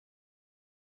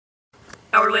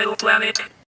Our little planet.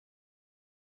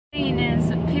 The thing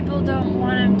is, people don't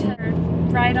want them to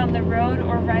ride on the road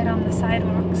or ride on the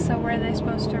sidewalk, so where are they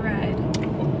supposed to ride?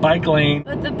 Bike lane.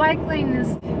 But the bike lane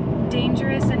is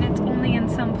dangerous and it's only in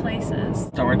some places.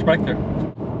 Don't ride your bike there.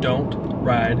 Don't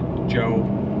ride Joe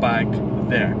bike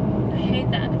there. I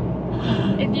hate that.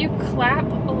 If you clap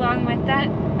along with that,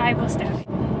 I will stab you.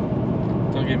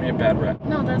 Don't give me a bad rep.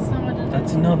 No, that's not what it is.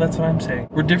 That's what I'm saying.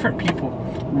 We're different people.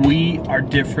 We are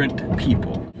different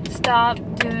people. Stop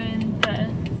doing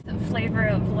the flavor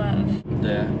of love.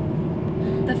 Yeah.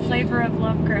 The flavor of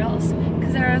love girls.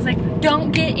 Because they're always like,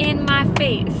 don't get in my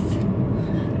face.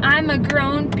 I'm a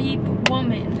grown beep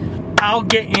woman. I'll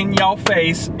get in your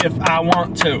face if I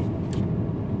want to.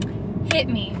 Hit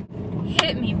me.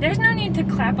 Hit me. There's no need to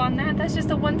clap on that. That's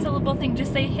just a one syllable thing.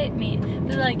 Just say hit me.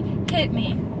 They're like, hit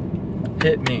me.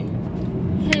 Hit me.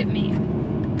 Hit me.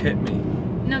 Hit me.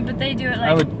 No, but they do it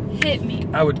like, hit me.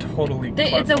 I would totally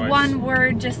clap It's a twice. one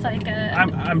word, just like a...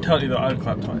 I'm telling you though, I would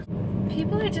clap twice.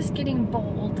 People are just getting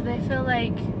bold. They feel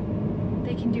like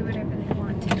they can do whatever they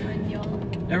want to, and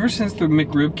you'll... Ever since the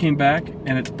McRib came back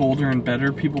and it's bolder and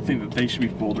better, people think that they should be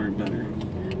bolder and better.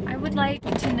 I would like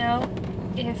to know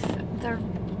if the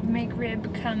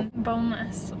McRib come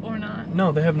boneless or not.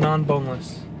 No, they have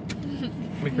non-boneless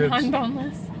McRibs.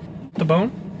 Non-boneless? The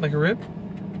bone? Like a rib?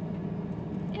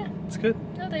 Yeah. It's good.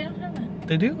 No, they don't have that.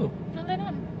 They do. No, they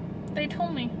don't. They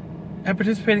told me. At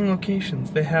participating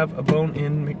locations, they have a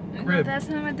bone-in McRib. No, that's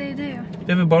not what they do.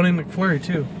 They have a bone-in McFlurry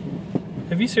too.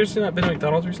 Have you seriously not been to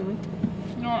McDonald's recently?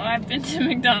 No, I've been to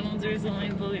McDonald's recently,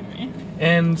 believe me.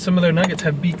 And some of their nuggets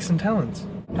have beaks and talons.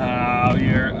 Oh,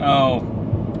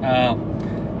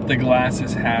 the glass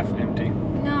is half empty.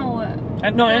 No. I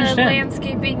The understand.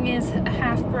 landscaping is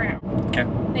half brown. Okay.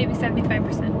 Maybe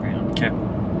 75% brown. Okay.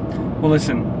 Well,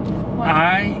 listen. What?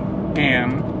 I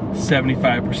am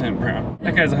 75% brown.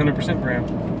 That guy's 100% brown.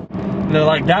 And they're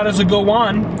like, that is a good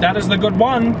one. That is the good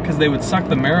one. Because they would suck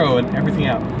the marrow and everything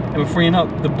out. And before you know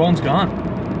it, the bone's gone.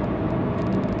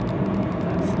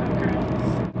 That's so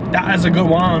gross. That is a good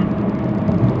one.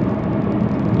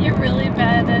 You're really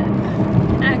bad at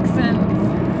accents.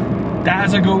 That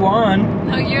is a good one.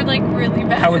 No, you're like really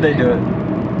bad. How would they do it? I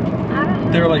don't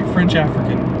know. They were like French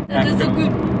African. That is a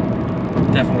good...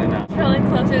 Definitely not. Probably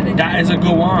closer than... That is a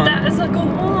good one. That is a good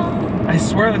one. I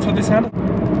swear that's what they sounded.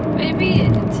 Maybe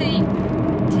to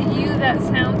you that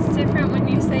sounds different when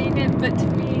you're saying it, but to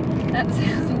me that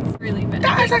sounds really bad.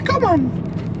 That is a good one.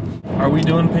 Are we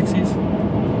doing pixies?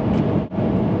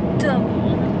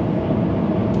 Double.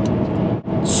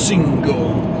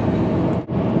 Single.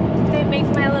 They make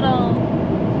my little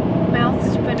mouth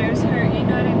spitters hurt, you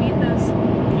know what I mean? Those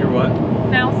Your what?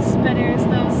 mouth spitters,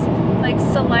 those like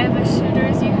saliva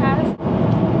shooters you have.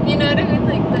 You know what I mean?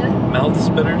 Like the Mouth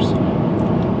spitters?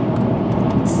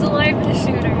 saliva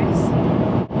shooters.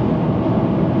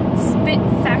 Spit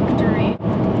factory.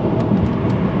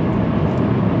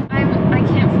 I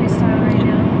can't freestyle right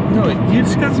now. No, you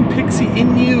just got some pixie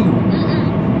in you.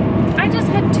 Mm-mm. I just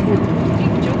had two. Are you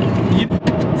joking?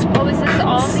 Oh, is this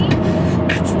all me?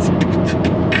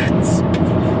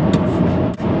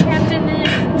 Captain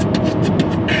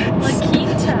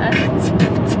Lakita.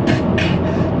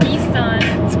 Nissan.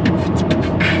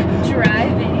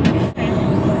 Driving.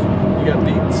 You got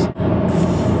beats.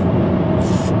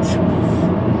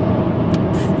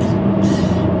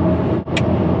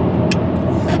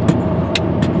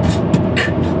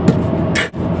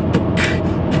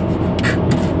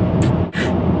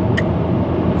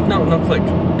 No click.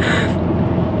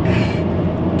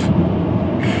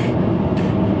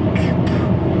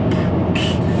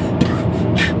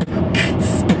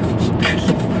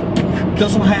 Throw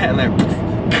some hat in there.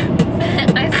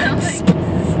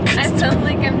 I sound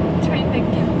like I'm trying to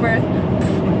give birth.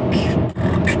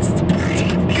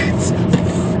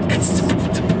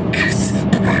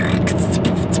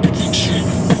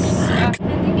 I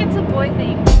think it's a boy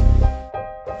thing.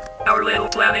 Our little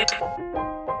planet.